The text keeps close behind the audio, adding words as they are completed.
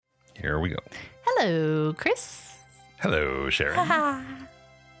Here we go. Hello, Chris. Hello, Sharon.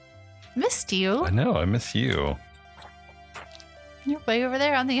 Missed you. I know, I miss you. You're way over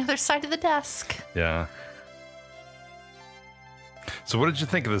there on the other side of the desk. Yeah. So what did you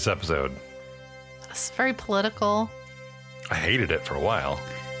think of this episode? It's very political. I hated it for a while.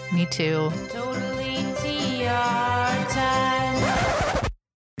 Me too. Totally TR time.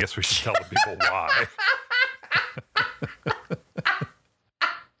 Guess we should tell the people why.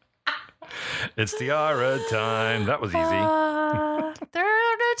 It's tiara time. That was easy. There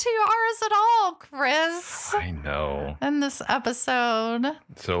are no tiaras at all, Chris, I know. in this episode.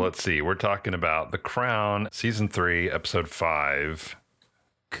 So let's see. We're talking about The Crown, Season 3, Episode 5.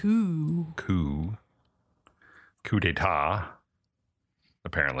 Coup. Coup d'etat,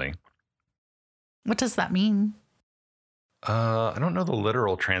 apparently. What does that mean? I don't know the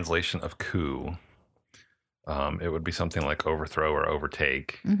literal translation of coup. It would be something like overthrow or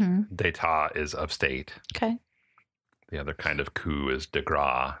overtake. Mm-hmm. D'état is of state. Okay. The other kind of coup is de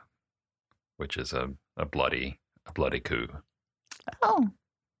grace, which is a bloody coup. Oh.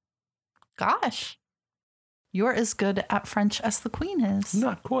 Gosh. You're as good at French as the Queen is.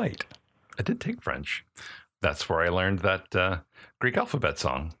 Not quite. I did take French. That's where I learned that Greek alphabet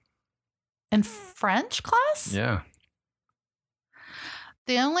song. In French class? Yeah.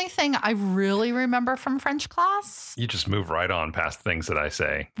 The only thing I really remember from French class You just move right on past things that I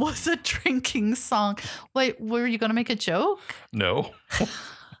say. was a drinking song. Wait, were you going to make a joke? No.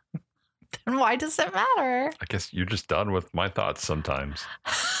 Then why does it matter? I guess you're just done with my thoughts sometimes.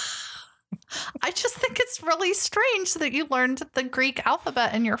 I just think it's really strange that you learned the Greek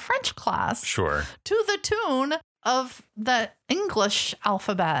alphabet in your French class Sure. to the tune of the English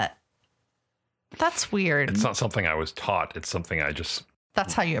alphabet. That's weird. It's not something I was taught. It's something I just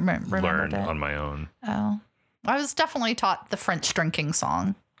That's how you remembered learned it. on my own. Oh, I was definitely taught the French drinking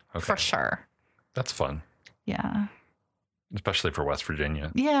song Okay. for sure. That's fun, Yeah. especially for West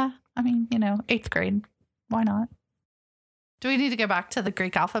Virginia. Yeah. I mean, 8th grade. Why not? Do we need to go back to the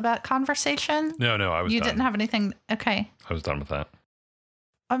Greek alphabet conversation? No, I was You done. didn't have anything. Okay. I was done with that.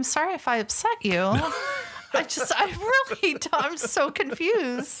 I'm sorry if I upset you. I'm so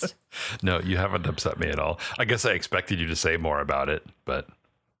confused. No, you haven't upset me at all. I guess I expected you to say more about it, but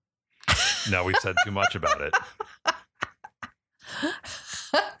now we've said too much about it.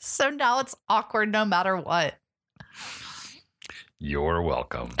 So now it's awkward no matter what. You're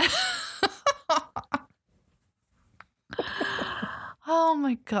welcome. Oh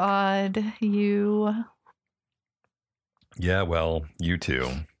my God, you. Yeah, well, you too.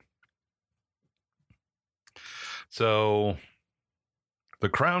 So, The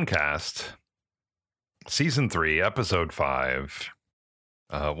Crown Cast, Season 3, Episode 5.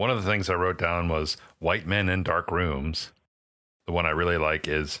 One of the things I wrote down was white men in dark rooms. The one I really like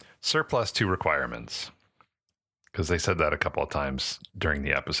is surplus to requirements, because they said that a couple of times during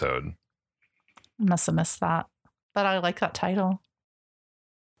the episode. Must have missed that. But I like that title.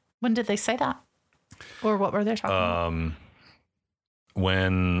 When did they say that? Or what were they talking about?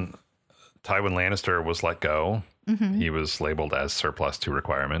 When Tywin Lannister was let go, Mm-hmm. he was labeled as surplus to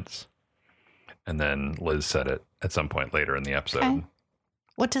requirements. And then Liz said it at some point later in the episode. Okay.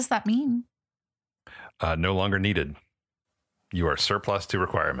 What does that mean? No longer needed. You are surplus to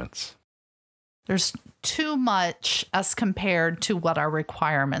requirements. There's too much as compared to what our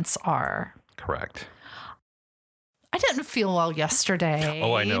requirements are. Correct. I didn't feel well yesterday.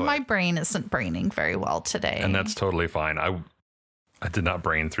 Oh, I know My it. brain isn't braining very well today. And that's totally fine. I did not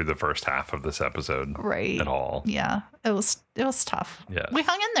brain through the first half of this episode right at all. Yeah, it was tough. Yes. We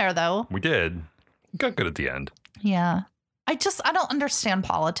hung in there though. We did. Got good at the end. Yeah. I don't understand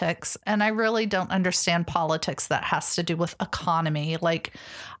politics, and I really don't understand politics that has to do with economy. Like,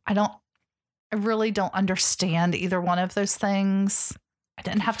 I really don't understand either one of those things. I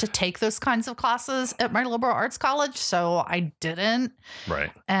didn't have to take those kinds of classes at my liberal arts college, so I didn't.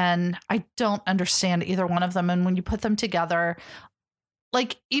 Right. And I don't understand either one of them. And when you put them together,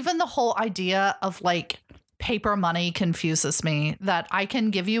 like, even the whole idea of like paper money confuses me, that I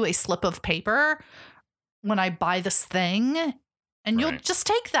can give you a slip of paper when I buy this thing and you'll Right. just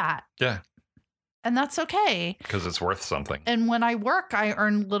take that. Yeah. And that's okay. Because it's worth something. And when I work, I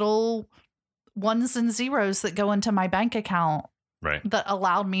earn little ones and zeros that go into my bank account Right. that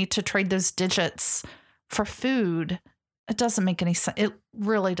allowed me to trade those digits for food. It doesn't make any sense. It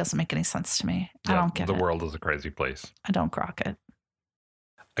really doesn't make any sense to me. I don't get the it. world is a crazy place. I don't grok it.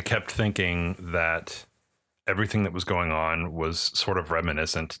 I kept thinking that everything that was going on was sort of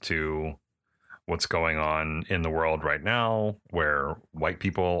reminiscent to what's going on in the world right now, where white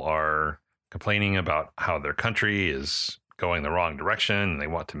people are complaining about how their country is going the wrong direction and they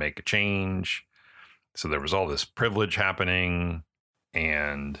want to make a change. So there was all this privilege happening,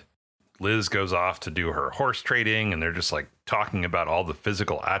 and Liz goes off to do her horse trading, and they're just like talking about all the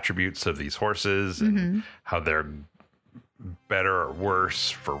physical attributes of these horses and how they're better or worse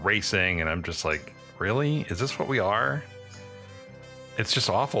for racing. And I'm just like, really? Is this what we are? It's just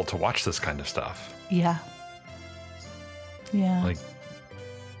awful to watch this kind of stuff. Yeah. Yeah. Like,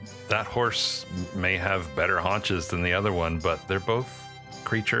 that horse may have better haunches than the other one, but they're both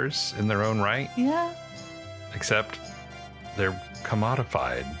creatures in their own right. Yeah. Except they're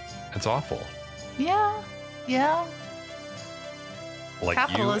commodified. It's awful. Yeah. Yeah. Like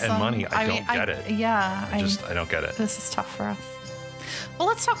Capitalism. you and money, I don't get it. Yeah. I don't get it. This is tough for us. Well,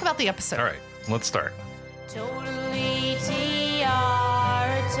 let's talk about the episode. All right, let's start. Totally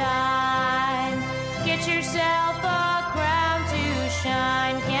TR time. Get yourself a crown to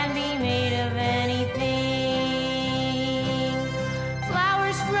shine. Can be made of anything.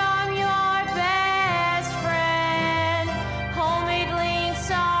 Flowers from your best friend. Homemade links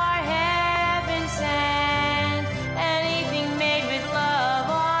are heaven sent. Anything made with love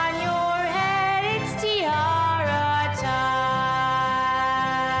on your head. It's tiara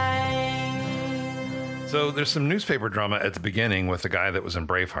time. So there's some newspaper drama at the beginning with the guy that was in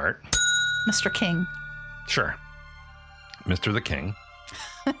Braveheart. Mr. King. Sure. Mr. the King.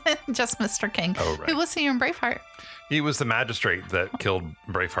 Just Mr. King. Oh, right. Who was he in Braveheart? He was the magistrate that killed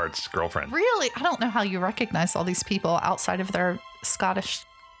Braveheart's girlfriend. Really? I don't know how you recognize all these people outside of their Scottish.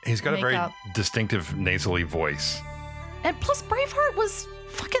 He's got makeup. a very distinctive nasally voice. And plus, Braveheart was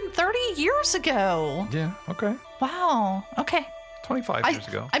fucking 30 years ago. Yeah, okay. Wow. Okay. 25 years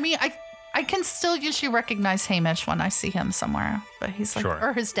ago. I mean, I can still usually recognize Hamish when I see him somewhere, but he's like, Sure.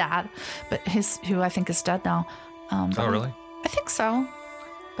 or his dad, but who I think is dead now. Oh, really? I think so.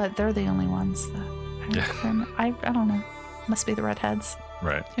 But they're the only ones that I don't know. Must be the redheads.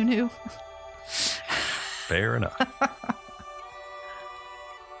 Right. Who knew? Fair enough.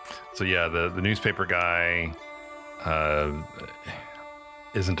 So yeah, the newspaper guy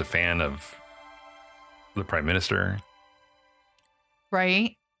isn't a fan of the prime minister.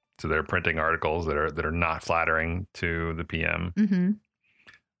 Right. So they're printing articles that are not flattering to the PM.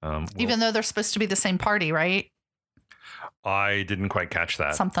 Mm-hmm. Even though they're supposed to be the same party, right? I didn't quite catch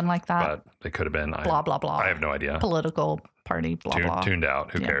that. Something like that. But they could have been. Blah, blah, blah. I have no idea. Political party, blah, blah. Tuned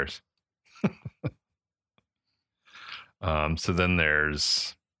out. Who cares? So then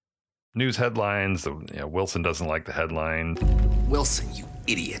there's news headlines. Wilson doesn't like the headline. Wilson, you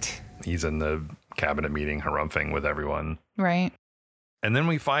idiot. He's in the cabinet meeting harumphing with everyone. Right. And then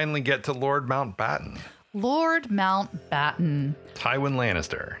we finally get to Lord Mountbatten. Lord Mountbatten. Tywin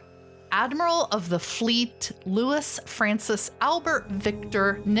Lannister. Admiral of the Fleet, Louis Francis Albert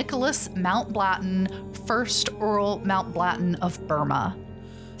Victor Nicholas Mountbatten, 1st Earl Mountbatten of Burma.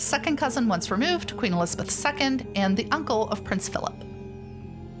 Second cousin once removed to Queen Elizabeth II and the uncle of Prince Philip.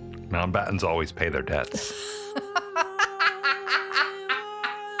 Mountbattens always pay their debts.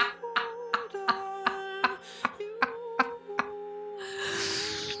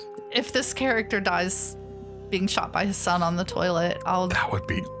 If this character dies being shot by his son on the toilet, That would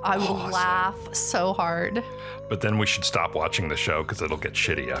be I will awesome. laugh so hard. But then we should stop watching the show because it'll get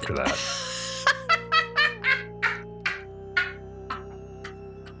shitty after that.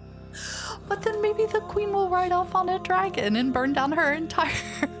 But then maybe the queen will ride off on a dragon and burn down her entire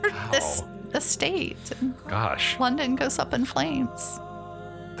estate. Gosh, London goes up in flames.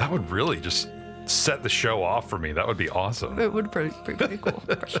 that would really just set the show off for me. That would be awesome. It would be pretty cool,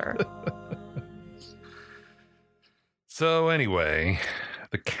 for sure. So anyway,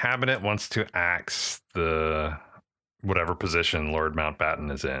 the cabinet wants to axe the whatever position Lord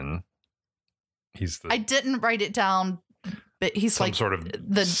Mountbatten is in. He's the I didn't write it down, but he's some like sort of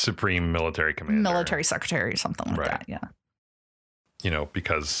the supreme military commander. military secretary or something like Right. that. Yeah.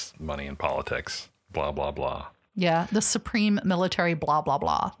 Because money and politics, blah, blah, blah. Yeah. The supreme military blah, blah,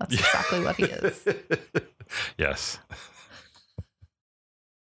 blah. That's exactly what he is. Yes.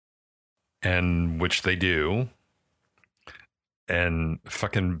 And which they do. And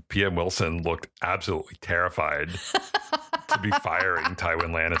fucking PM Wilson looked absolutely terrified to be firing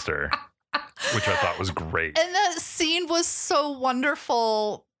Tywin Lannister, which I thought was great. And that scene was so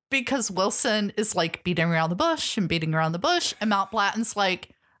wonderful because Wilson is like beating around the bush. And Mountbatten's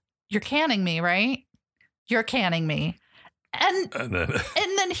like, "You're canning me, right? You're canning me." And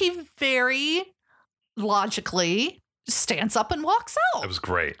then he very logically stands up and walks out. It was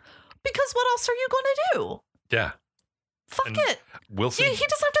great. Because what else are you going to do? Yeah. Fuck And it. Wilson, He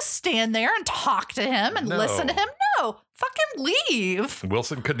doesn't have to stand there and talk to him and No. listen to him. No, fucking leave.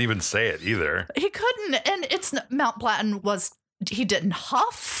 Wilson couldn't even say it either. He couldn't. And Mountbatten he didn't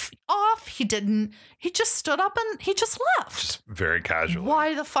huff off. He just stood up and he just left. Just very casually.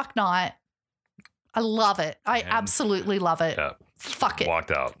 Why the fuck not? I love it. I And- absolutely love it. Yeah. Fuck it.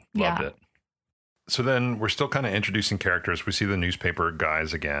 Walked out. Loved Yeah. it. So then we're still kind of introducing characters. We see the newspaper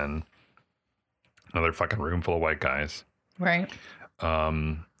guys again. Another fucking room full of white guys. Right.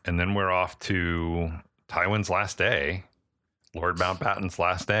 And then we're off to Tywin's last day, Lord Mountbatten's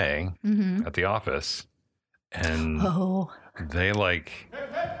last day Mm-hmm. at the office. And Oh, they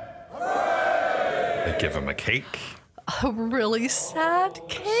give him a cake. a really sad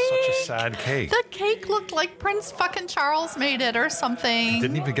cake. Such a sad cake. The cake looked like Prince fucking Charles made it or something.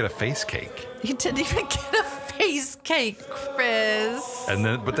 Didn't even get a face cake. He didn't even get a face cake, Chris.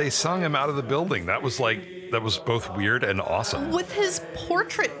 But they sung him out of the building. That was both weird and awesome. With his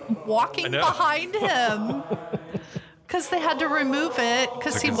portrait walking I know. behind him. Because they had to remove it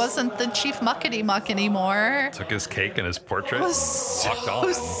because Took he his- wasn't the chief muckety muck anymore. Took his cake and his portrait It and was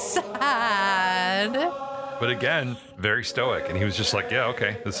walked so on. sad. But again, very stoic. And he was just like, yeah,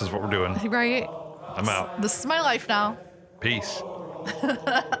 okay, this is what we're doing. Right? I'm out. This is my life now. Peace.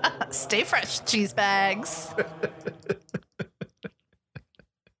 Stay fresh, cheese bags.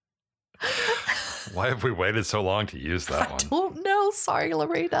 Why have we waited so long to use that one? Don't know. Sorry,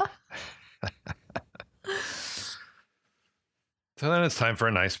 Lorena. So then it's time for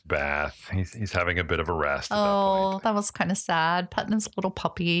a nice bath. He's having a bit of a rest at that Oh, point. that was kind of sad. Petting his little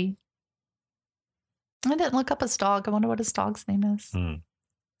puppy. I didn't look up his dog. I wonder what his dog's name is. Hmm.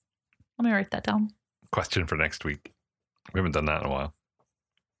 Let me write that down. Question for next week. We haven't done that in a while.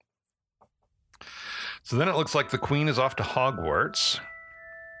 So then it looks like the queen is off to Hogwarts.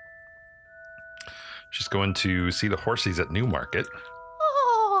 She's going to see the horsies at Newmarket.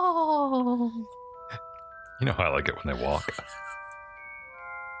 Oh. You know how I like it when they walk.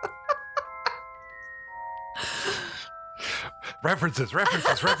 References.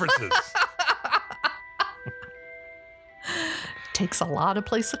 Takes a lot of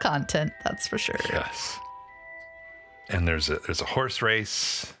place of content, that's for sure. Yes. And there's a horse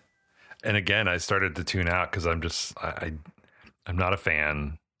race. And again, I started to tune out because I'm not a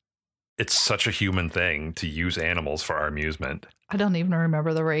fan. It's such a human thing to use animals for our amusement. I don't even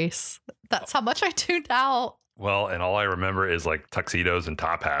remember the race. That's how much I tuned out. Well, and all I remember is like tuxedos and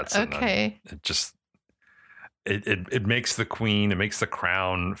top hats. And Okay. it just it makes the queen, it makes the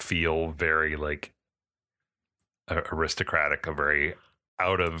crown feel very like aristocratic, a very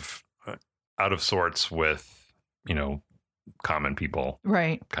out of sorts with, common people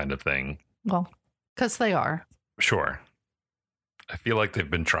Right. kind of thing. Well, because they are. Sure. I feel like they've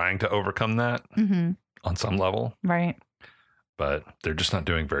been trying to overcome that Mm-hmm. on some level, Right. but they're just not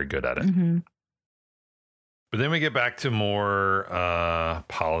doing very good at it. Mm-hmm. But then we get back to more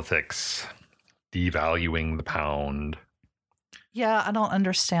politics, devaluing the pound. Yeah, I don't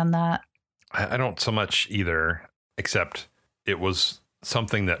understand that. I don't so much either, except it was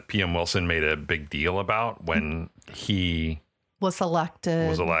something that PM Wilson made a big deal about when he Was elected.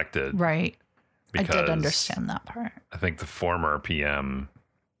 was elected. Right. I Because did understand that part. I think the former PM,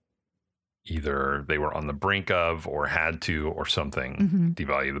 either they were on the brink of or had to or something, Mm-hmm.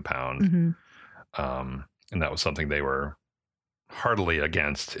 devalue the pound. Mm-hmm. And that was something they were heartily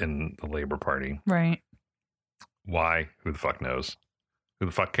against in the Labor Party. Right. Why? Who the fuck knows? Who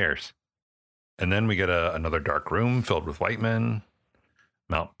the fuck cares? And then we get another dark room filled with white men.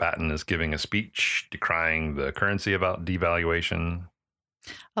 Mountbatten is giving a speech decrying the currency about devaluation.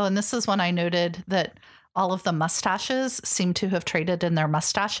 Oh, and this is when I noted that all of the mustaches seem to have traded in their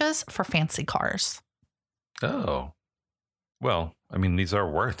mustaches for fancy cars. Oh. Well, I mean, these are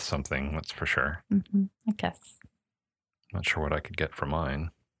worth something, that's for sure. Mm-hmm. I guess. Not sure what I could get for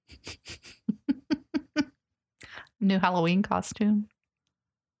mine. New Halloween costume.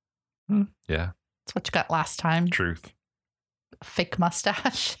 Yeah, That's what you got last time. truth. Fake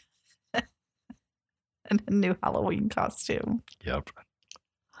mustache. And a new Halloween costume. Yep.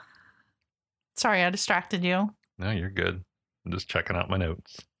 Sorry, I distracted you. No, you're good. I'm just checking out my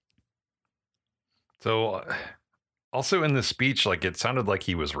notes. So, also in the speech, like it sounded like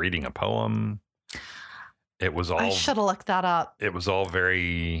he was reading a poem. It was I all should have looked that up. it was all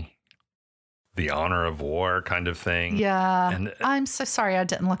very the honor of war kind of thing. Yeah. And I'm so sorry I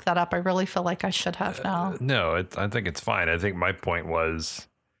didn't look that up. I really feel like I should have now. no, I think it's fine. I think my point was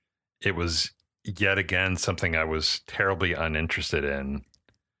it was yet again something I was terribly uninterested in.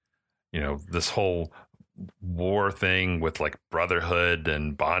 This whole war thing with like brotherhood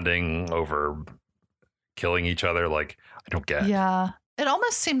and bonding over killing each other. Like, I don't get. Yeah. It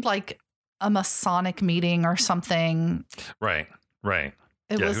almost seemed like a Masonic meeting or something. Right.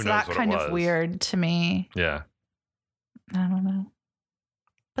 It Yeah, was who knows that what it kind was. of weird to me. Yeah. I don't know.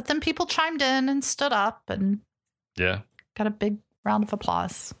 But then people chimed in and stood up and Yeah. got a big round of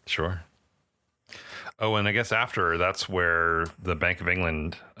applause. Sure. Oh, and I guess after that's where the Bank of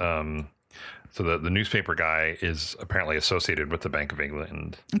England, so the newspaper guy is apparently associated with the Bank of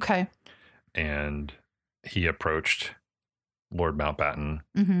England, Okay. and he approached Lord Mountbatten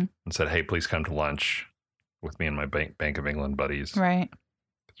Mm-hmm. and said, "Hey, please come to lunch with me and my Bank of England buddies. Right.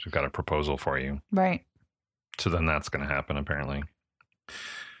 We've got a proposal for you." Right. So then that's going to happen, apparently.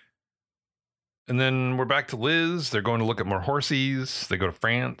 And then we're back to Liz. They're going to look at more horses. They go to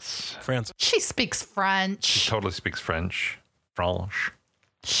France. She speaks French. She totally speaks French. French.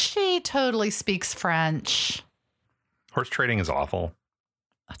 She totally speaks French. Horse trading is awful.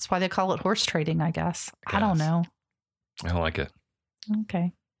 That's why they call it horse trading, I guess. I don't Guess. know. I don't like it.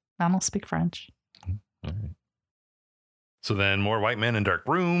 Okay. I don't speak French. All right. So then more white men in dark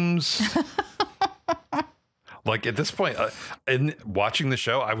rooms. Like at this point, in watching the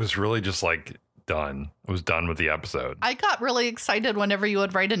show, I was really just like done. I was done with the episode. I got really excited whenever you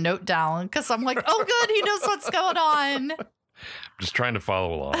would write a note down because I'm like, oh, good. He knows what's going on. Just trying to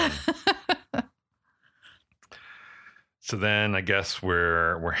follow along. So then I guess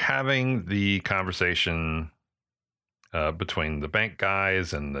we're having the conversation between the bank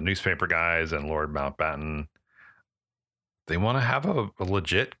guys and the newspaper guys and Lord Mountbatten. They want to have a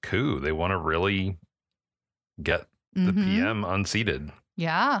legit coup. They want to really get the Mhm. PM unseated.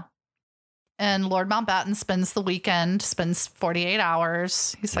 Yeah. And Lord Mountbatten spends the weekend, spends 48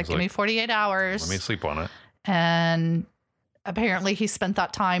 hours. He's like, give me 48 hours. Let me sleep on it. And apparently he spent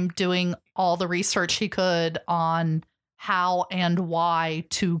that time doing all the research he could on how and why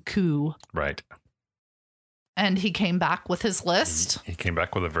to coup. Right. And he came back with his list. He came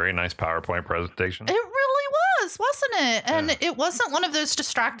back with a very nice PowerPoint presentation. It really was, wasn't it? And it wasn't one of those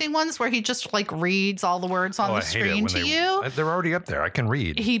distracting ones where he just like reads all the words on the I hate it screen when to you. They're already up there. I can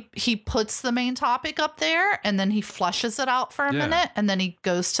read. He puts the main topic up there and then he flushes it out for a minute and then he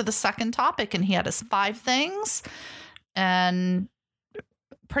goes to the second topic and he had his 5 things and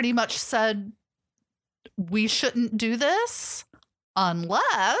pretty much said we shouldn't do this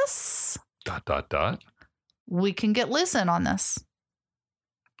unless ... we can get Liz in on this.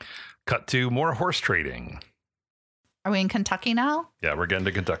 Cut to more horse trading. Are we in Kentucky now? Yeah, we're getting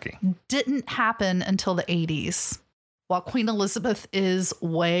to Kentucky. Didn't happen until the 80s. While Queen Elizabeth is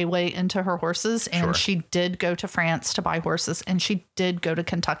way, way into her horses, and Sure. she did go to France to buy horses, and she did go to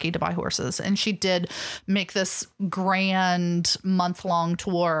Kentucky to buy horses, and she did make this grand month-long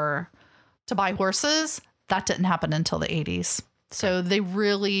tour to buy horses. That didn't happen until the 80s. So they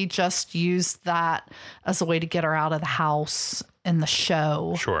really just used that as a way to get her out of the house in the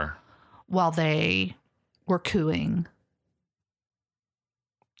show Sure. while they were cooing.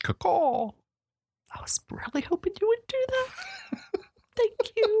 Caw. I was really hoping you would do that.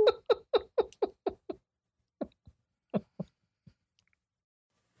 Thank you.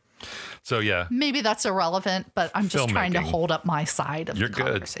 So yeah, Maybe that's irrelevant, but I'm just trying to Filmmaking. hold up my side of you're the good.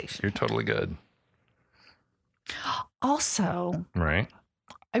 conversation. You're totally good. Also, Right.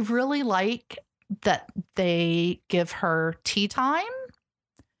 I really like that they give her tea time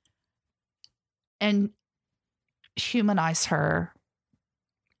and humanize her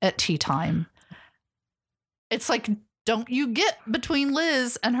at tea time. It's like, don't you get between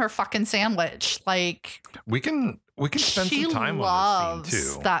Liz and her fucking sandwich? Like, We can spend she some time on loves this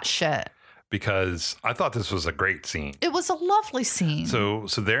scene too, that shit. because I thought this was a great scene. It was a lovely scene. So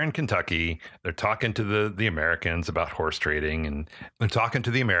they're in Kentucky. They're talking to the Americans about horse trading, and they're talking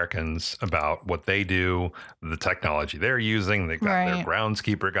to the Americans about what they do, the technology they're using. They've got their Right.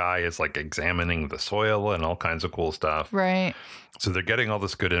 groundskeeper guy is like examining the soil and all kinds of cool stuff. Right. So they're getting all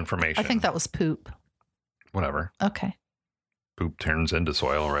this good information. I think that was poop. Whatever. Okay. Poop turns into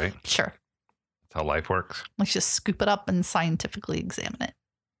soil, right? Sure. That's how life works. Let's just scoop it up and scientifically examine it.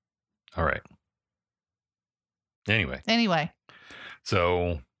 All right. Anyway.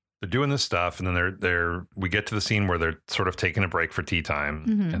 So they're doing this stuff, and then we get to the scene where they're sort of taking a break for tea time,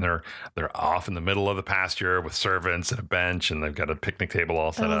 Mhm. and they're off in the middle of the pasture with servants and a bench, and they've got a picnic table all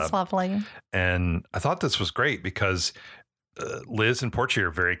It set was up. lovely. And I thought this was great because Liz and Porchy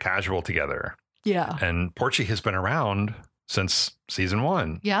are very casual together, Yeah. and Porchy has been around since season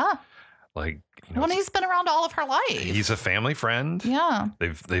 1. Yeah. Like, you know, When he's been around all of her life. he's a family friend. Yeah.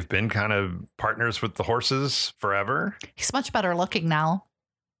 They've been kind of partners with the horses forever. He's much better looking now.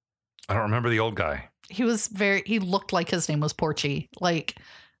 I don't remember the old guy. He looked like his name was Porchy. Like,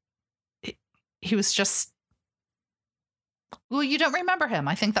 he was just, well, you don't remember him.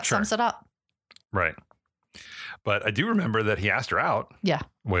 I think that Sure. sums it up. Right. But I do remember that he asked her out. Yeah.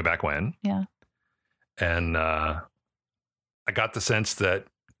 Way back when. Yeah. And I got the sense that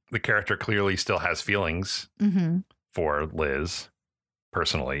the character clearly still has feelings Mm-hmm. for Liz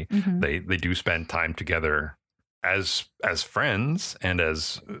personally. Mm-hmm. They do spend time together as friends and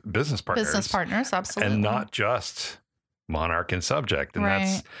as business partners. Business partners, absolutely. And not just monarch and subject. And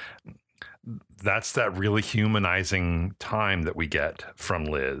Right. that's that really humanizing time that we get from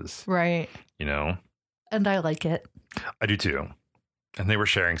Liz. Right. You know? And I like it. I do too. And they were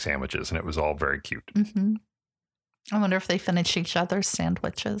sharing sandwiches and it was all very cute. Mm-hmm. I wonder if they finish each other's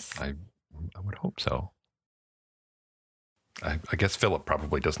sandwiches. I would hope so. I guess Philip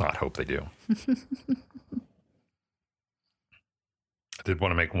probably does not hope they do. I did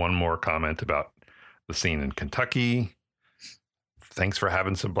want to make one more comment about the scene in Kentucky. Thanks for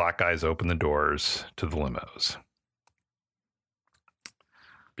having some black guys open the doors to the limos.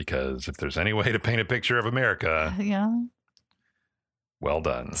 Because if there's any way to paint a picture of America, Yeah. well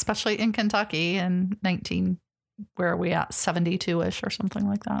done. Especially in Kentucky in where are we at? 72-ish or something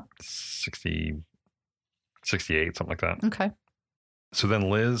like that. 60, 68, something like that. Okay. So then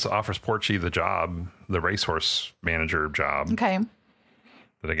Liz offers Porchy the job, the racehorse manager job. Okay.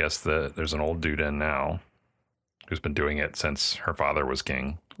 That I guess there's an old dude in now who's been doing it since her father was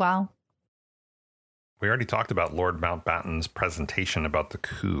king. Wow. We already talked about Lord Mountbatten's presentation about the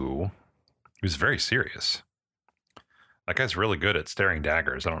coup. He was very serious. That guy's really good at staring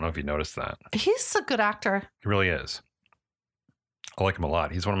daggers. I don't know if you noticed that. He's a good actor. He really is. I like him a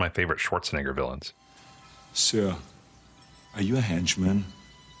lot. He's one of my favorite Schwarzenegger villains. Sir, are you a henchman?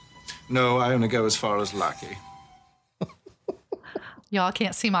 No, I only go as far as lackey. Y'all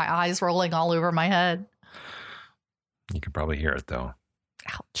can't see my eyes rolling all over my head. You could probably hear it, though.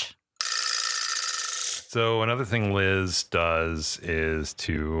 Ouch. So another thing Liz does is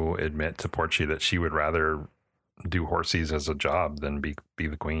to admit to Porchy that she would rather do horsies as a job than be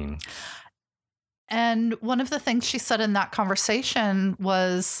the queen. And one of the things she said in that conversation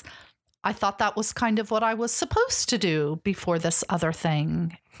was, I thought that was kind of what I was supposed to do before this other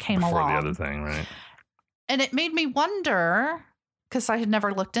thing came Before along. the other thing, right? And it made me wonder, because I had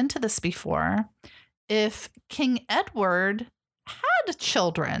never looked into this before, if King Edward had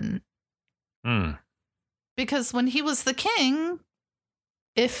children. Hmm. Because when he was the king,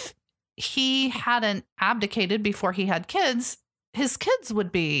 if he hadn't abdicated before he had kids, his kids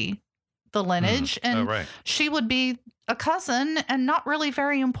would be the lineage. And right. she would be a cousin and not really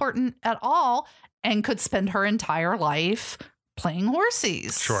very important at all and could spend her entire life playing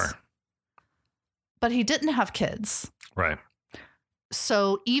horsies. Sure. But he didn't have kids. Right.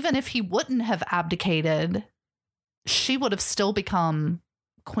 So even if he wouldn't have abdicated, she would have still become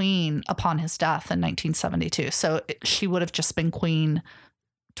queen upon his death in 1972. So she would have just been queen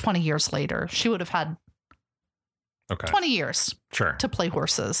 20 years later. She would have had 20 years Sure. to play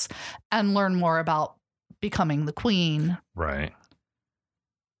horses and learn more about becoming the queen Right.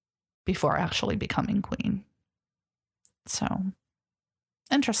 before actually becoming queen. So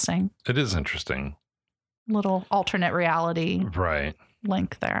interesting. It is interesting. Little alternate reality Right.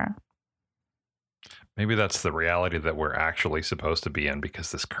 link there. Maybe that's the reality that we're actually supposed to be in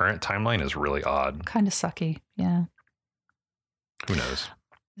because this current timeline is really odd. Kind of sucky. Yeah. Who knows?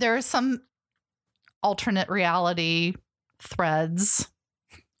 There are some alternate reality threads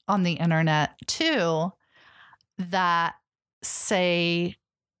on the internet too that say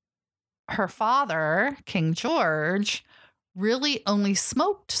her father, King George, really only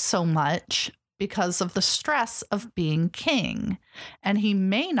smoked so much because of the stress of being king. And he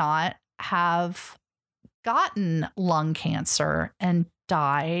may not have gotten lung cancer and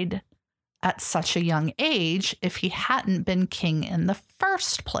died at such a young age if he hadn't been king in the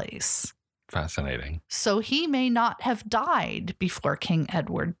first place. Fascinating. So he may not have died before King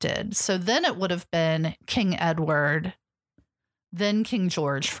Edward did. So then it would have been King Edward, then King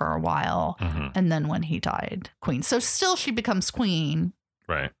George for a while, and then when he died, queen. So still she becomes queen.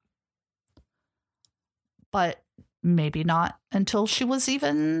 Right. But maybe not until she was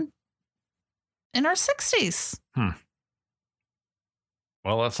even in her 60s.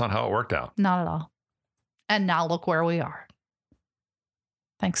 Well, that's not how it worked out. Not at all. And now look where we are.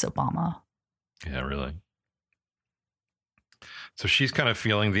 Thanks, Obama. Yeah, really. So she's kind of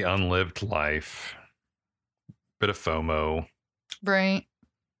feeling the unlived life, bit of FOMO, Right.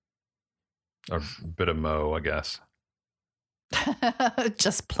 or bit of Mo, I guess.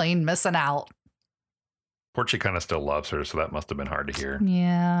 Just plain missing out. Porchy kind of still loves her, so that must have been hard to hear.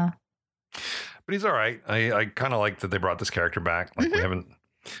 Yeah. But he's all right. I kind of like that they brought this character back. Like we haven't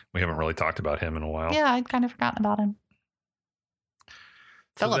We haven't really talked about him in a while. Yeah, I'd kind of forgotten about him.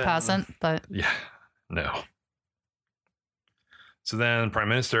 So Philip then- hasn't, but Yeah, no. So then Prime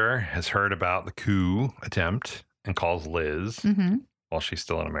Minister has heard about the coup attempt and calls Liz mhm. while she's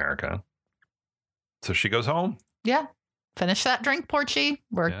still in America. So she goes home. Yeah. Finish that drink, Porchy.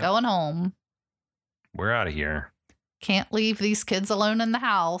 We're Yeah. going home. We're out of here. Can't leave these kids alone in the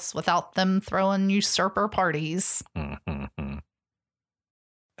house without them throwing usurper parties. Mm-hmm.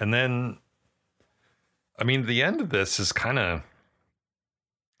 And then, I mean, the end of this is kind of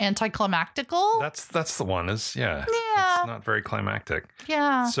Anticlimactical? that's the one. Is Yeah. It's not very climactic.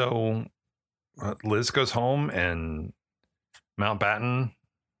 Yeah. So Liz goes home and Mountbatten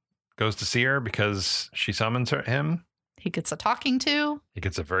goes to see her because she summons him. He gets a talking to, He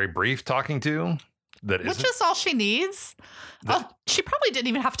gets a very brief talking to that which isn't. is all she needs. That- She probably didn't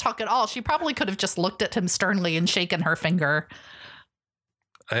even have to talk at all. She probably could have just looked at him sternly and shaken her finger.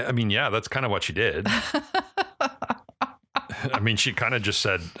 I mean, yeah, that's kind of what she did. I mean, she kind of just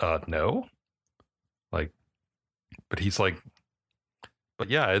said no. Like, but he's like, but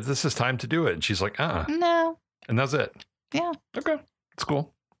yeah, this is time to do it. And she's like, No. and that's it. Yeah. Okay, it's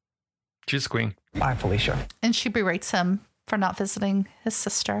cool. She's the queen. Bye, Felicia. And she berates him for not visiting his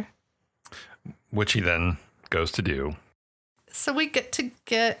sister. Which he then goes to do. So we get to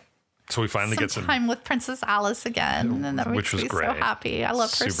get So we finally some get some. time with Princess Alice again, and that Which makes was me so great. happy. I love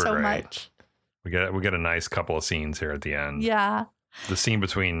her Super so great. much. We get a nice couple of scenes here at the end. Yeah, The scene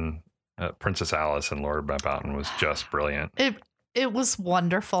between Princess Alice and Lord Mountbatten was just brilliant. it was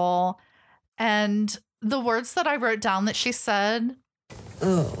wonderful, and the words that I wrote down that she said,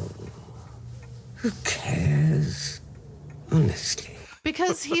 Oh, who cares? Honestly.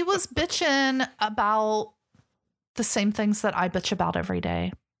 because he was bitching about the same things that I bitch about every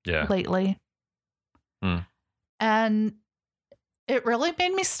day Yeah. lately. Hmm. And it really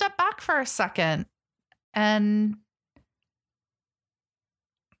made me step back for a second and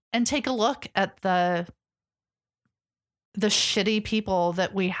take a look at the shitty people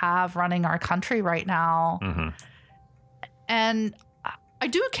that we have running our country right now. hmm And I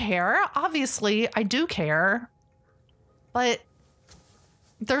do care. Obviously, I do care. But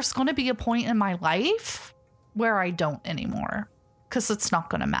there's going to be a point in my life where I don't anymore, because it's not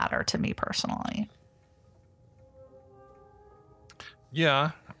going to matter to me personally.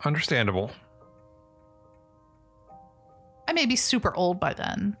 Yeah, understandable. I may be super old by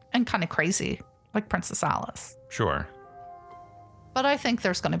then and kind of crazy, like Princess Alice. Sure. But I think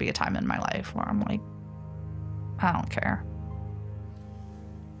there's going to be a time in my life where I'm like, I don't care.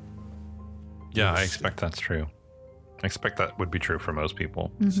 Yeah, I expect that's true. I expect that would be true for most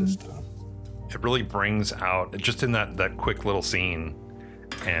people. Sister. It really brings out, just in that quick little scene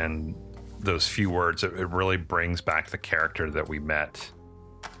and those few words, it really brings back the character that we met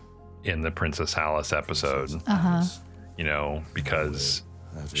in the Princess Alice episode. Uh-huh. You know, because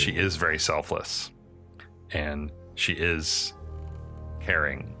she is very selfless and she is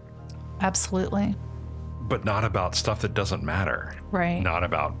caring, Absolutely. but not about stuff that doesn't matter. Right. Not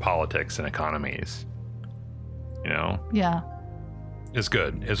about politics and economies. You know, Yeah. it's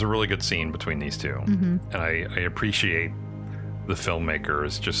good. It's a really good scene between these two. Mm-hmm. And I appreciate the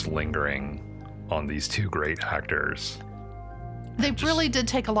filmmakers just lingering on these two great actors. They really did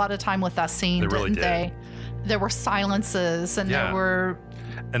take a lot of time with that scene, They didn't really did. they? There were silences and Yeah. there were.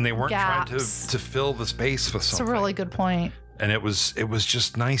 And they weren't trying Gaps. to fill the space with It's a something. really good point. And it was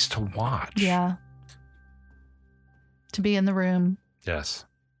just nice to watch. Yeah. To be in the room. Yes.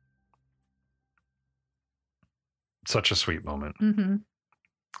 Such a sweet moment. Mm-hmm.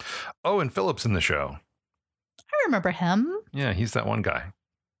 Oh, and Philip's in the show. I remember him. Yeah, he's that one guy.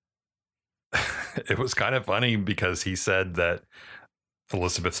 It was kind of funny because he said that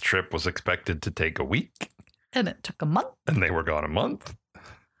Elizabeth's trip was expected to take a week And it took a month. and they were gone a month.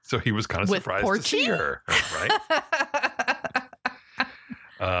 So he was kind of With surprised to see Porchy? her,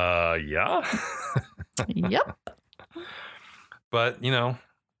 right? Yeah. Yep. But, you know,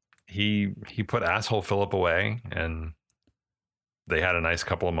 he put asshole Philip away and they had a nice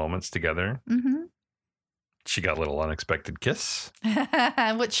couple of moments together. Mm-hmm. She got a little unexpected kiss.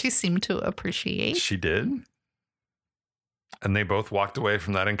 Which she seemed to appreciate. She did. And they both walked away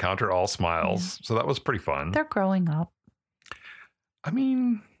from that encounter all smiles. So that was pretty fun. They're growing up. I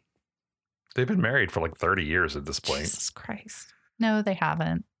mean, they've been married for like 30 years at this point. Jesus Christ. No, they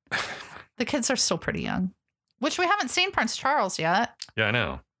haven't. The kids are still pretty young. Which we haven't seen Prince Charles yet. Yeah, I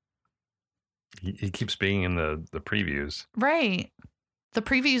know. He keeps being in the previews. Right. The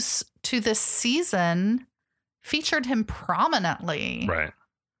previews to this season featured him prominently. Right.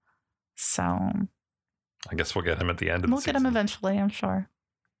 So I guess we'll get him at the end of we'll the get season. him eventually, I'm sure.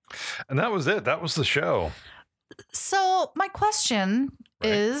 And that was it. That was the show. So my question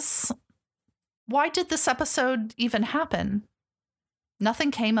is, why did this episode even happen?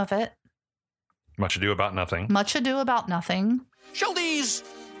 Nothing came of it. Much ado about nothing. Much ado about nothing. Shall these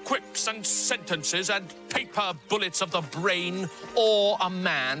quips and sentences and paper bullets of the brain awe a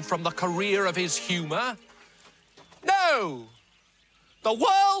man from the career of his humor? No! The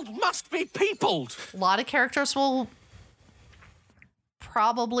world must be peopled. A lot of characters will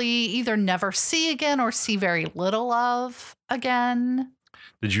probably either never see again or see very little of again.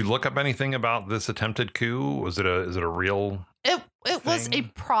 Did you look up anything about this attempted coup? Was it a real? It was a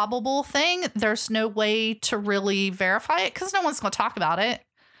probable thing. There's no way to really verify it because no one's going to talk about it.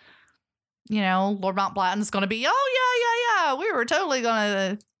 You know, Lord Mountbatten's going to be, oh, yeah. We were totally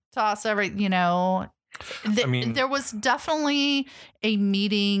going to toss there was definitely a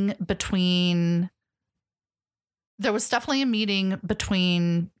meeting between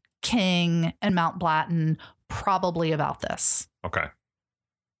King and Mountbatten probably about this. Okay.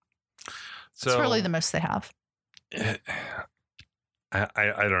 So it's really the most they have.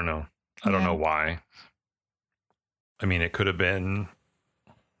 I don't know. I don't know why. I mean, it could have been,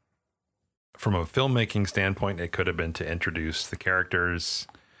 from a filmmaking standpoint, it could have been to introduce the characters.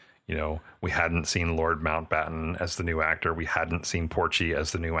 You know, we hadn't seen Lord Mountbatten as the new actor. We hadn't seen Porchy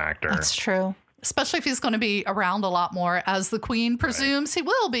as the new actor. That's true. Especially if he's going to be around a lot more, as the Queen presumes he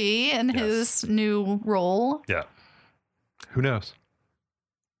will be in his new role. Yeah. Who knows?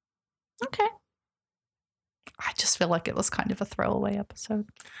 Okay. I just feel like it was kind of a throwaway episode.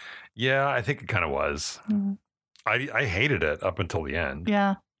 Yeah, I think it kind of was. Mm. I hated it up until the end.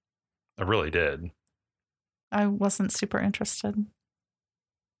 Yeah. I really did. I wasn't super interested.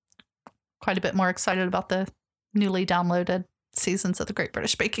 Quite a bit more excited about the newly downloaded seasons of the Great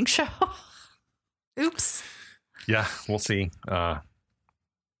British Baking Show. Oops. Yeah, we'll see. But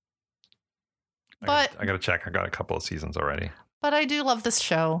I got to check. I got a couple of seasons already. But I do love this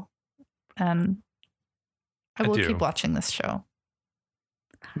show, and I will do. keep watching this show.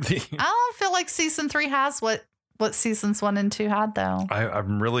 I don't feel like season 3 has what seasons 1 and 2 had, though.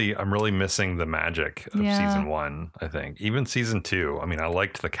 I'm really missing the magic of season 1. I think even season 2. I mean, I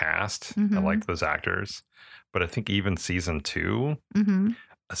liked the cast. I liked those actors, but I think even season 2,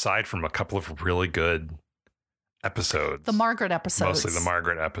 aside from a couple of really good episodes, the Margaret episodes, mostly the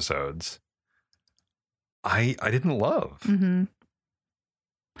Margaret episodes, I didn't love.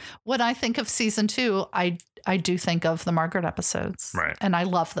 When I think of season 2, I do think of the Margaret episodes, right? And I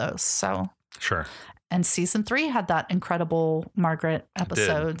love those. So sure. And season 3 had that incredible Margaret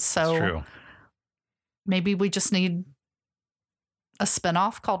episode. So true. Maybe we just need a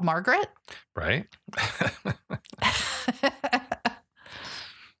spinoff called Margaret, right?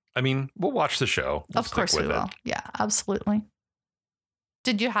 I mean, we'll watch the show. We'll of course we will. Yeah, absolutely.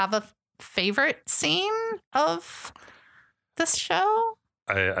 Did you have a favorite scene of this show?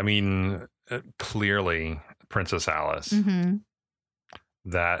 I mean, clearly Princess Alice.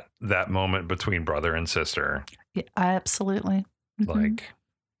 That moment between brother and sister. Yeah, absolutely. Like,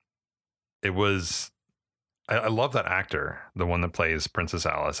 it was. I love that actor, the one that plays Princess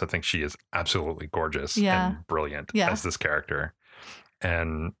Alice. I think she is absolutely gorgeous and brilliant as this character.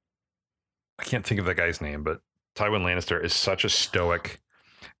 And I can't think of the guy's name, but Tywin Lannister is such a stoic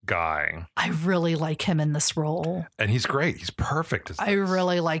guy. I really like him in this role. And he's great. He's perfect. I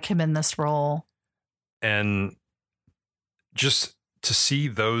really like him in this role. And just to see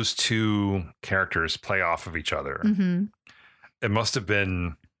those two characters play off of each other, it must have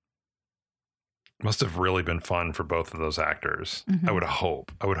really been fun for both of those actors. I would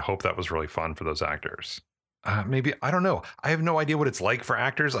hope that was really fun for those actors. Maybe, I don't know. I have no idea what it's like for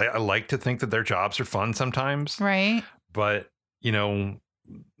actors. I like to think that their jobs are fun sometimes. Right. But, you know,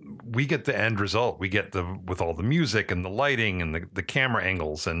 we get the end result. We get with all the music and the lighting and the camera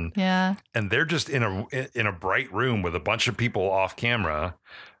angles and they're just in a bright room with a bunch of people off camera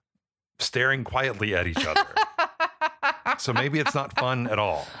staring quietly at each other. So maybe it's not fun at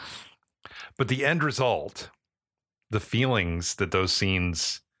all. But the end result, the feelings that those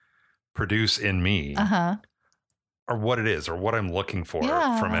scenes produce in me are what it is, or what I'm looking for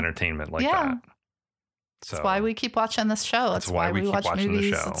from entertainment like that. So that's why we keep watching this show. That's why we watch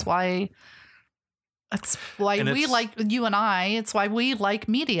movies. It's why we like, you and I, it's why we like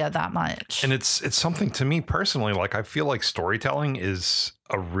media that much. And it's something to me personally, like I feel like storytelling is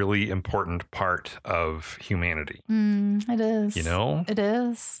a really important part of humanity. It is. You know? It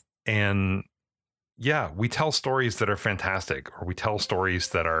is. And yeah, we tell stories that are fantastic, or we tell stories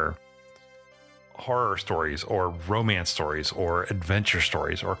that are horror stories or romance stories or adventure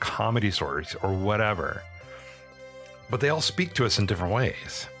stories or comedy stories or whatever. But they all speak to us in different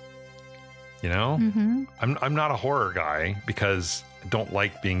ways. You know, Mm-hmm. I'm not a horror guy because I don't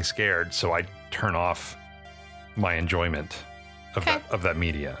like being scared, so I turn off my enjoyment of Okay. that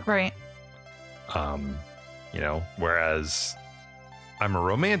media. Right. You know, whereas I'm a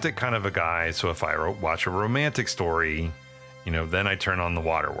romantic kind of a guy, so if I watch a romantic story, you know, then I turn on the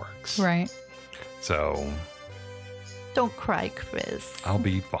waterworks. Right. So Don't cry, Chris. I'll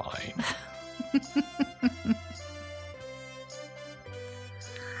be fine.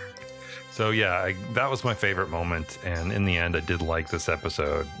 So yeah, that was my favorite moment, and in the end, I did like this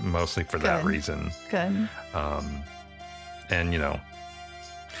episode mostly for that Good. reason. Good. And you know,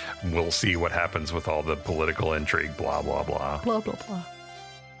 we'll see what happens with all the political intrigue, blah blah blah. Blah, blah, blah.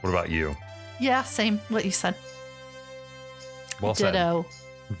 What about you? Yeah, same. What you said. Well Ditto.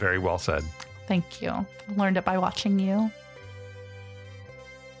 said. Very well said. Thank you. Learned it by watching you.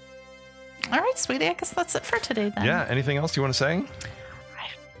 All right, sweetie. I guess that's it for today then. Yeah. Anything else you want to say?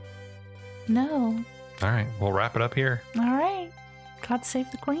 No. All right, we'll wrap it up here. All right. God save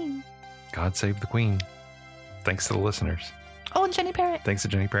the queen. God save the queen. Thanks to the listeners. Oh, and Jenny Parrott. Thanks to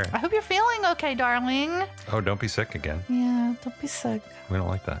Jenny Parrott. I hope you're feeling okay, darling. Oh, don't be sick again. Yeah, don't be sick. We don't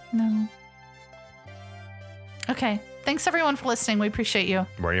like that. No. Okay. Thanks everyone for listening. We appreciate you.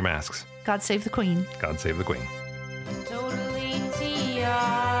 Wear your masks. God save the queen. God save the queen. Totally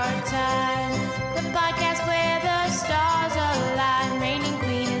TR time. The podcast where the stars align. Reigning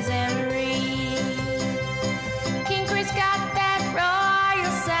queen is Emery. King Chris got that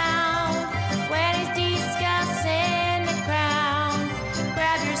royal sound when he's discussing the crown.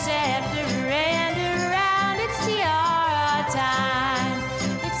 Grab your scepter and around. It's tiara time.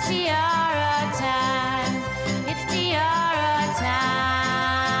 It's tiara time. It's tiara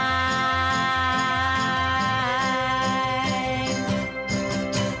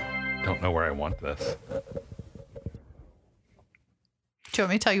time. Don't know where I want this. Do you want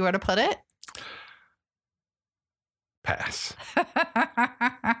me to tell you where to put it? Pass.